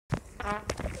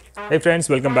Hey friends,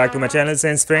 welcome back to my channel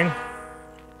Sense Friend.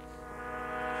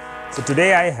 So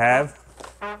today I have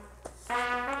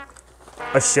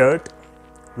a shirt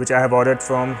which I have ordered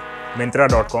from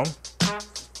Myntra.com.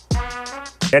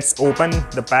 Let's open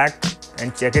the pack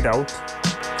and check it out.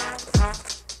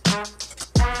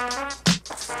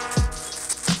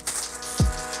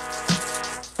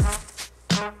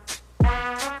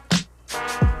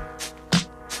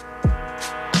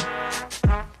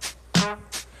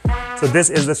 So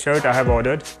this is the shirt I have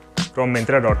ordered from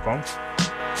Myntra.com.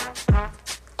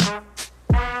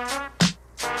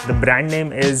 The brand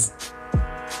name is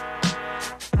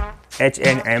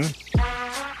H&M.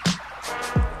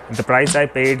 The price I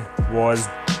paid was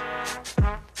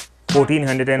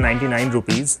 1499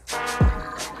 rupees.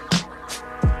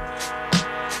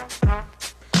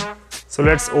 So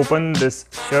let's open this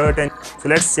shirt and so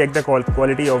let's check the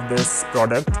quality of this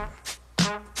product.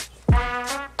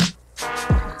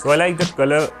 So I like the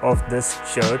color of this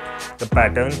shirt, the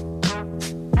pattern.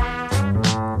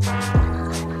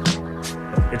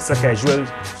 It's a casual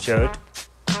shirt.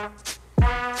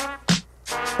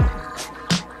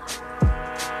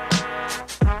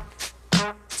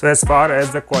 So as far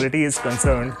as the quality is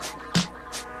concerned,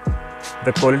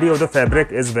 the quality of the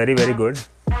fabric is very good.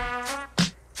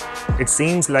 It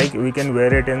seems like we can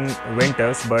wear it in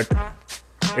winters, but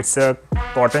it's a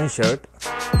cotton shirt.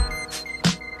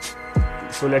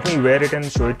 So let me wear it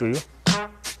and show it to you.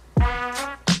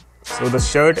 So the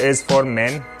shirt is for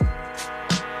men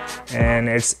and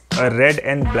it's a red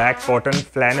and black cotton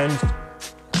flannel.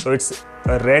 So it's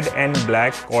a red and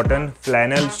black cotton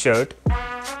flannel shirt.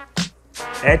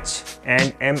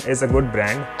 H&M is a good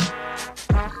brand.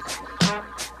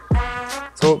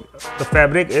 So the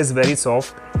fabric is very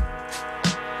soft.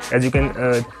 As you can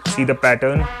see the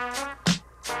pattern,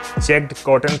 checked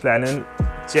cotton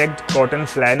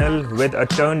flannel with a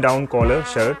turn down collar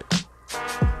shirt.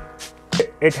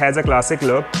 It has a classic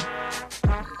look,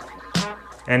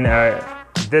 and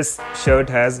this shirt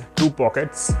has two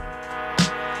pockets.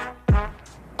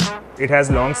 It has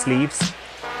long sleeves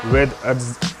with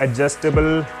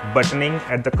adjustable buttoning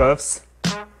at the cuffs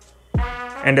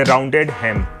and a rounded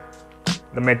hem.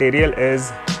 The material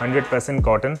is 100%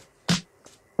 cotton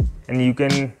and you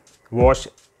can wash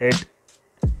it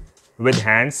with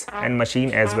hands and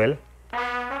machine as well.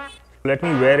 Let me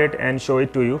wear it and show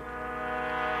it to you.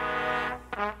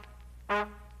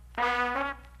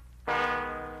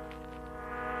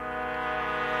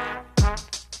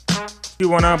 If you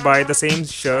wanna buy the same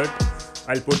shirt,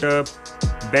 I'll put a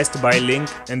Best Buy link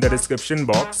in the description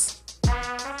box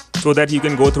so that you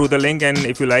can go through the link, and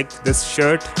if you like this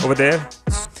shirt over there,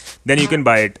 then you can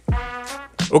buy it.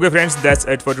 Okay friends, that's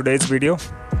it for today's video.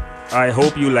 I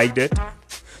hope you liked it.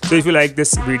 So if you like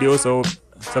this video, so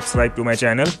subscribe to my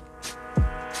channel.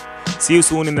 See you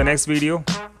soon in the next video.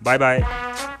 Bye bye.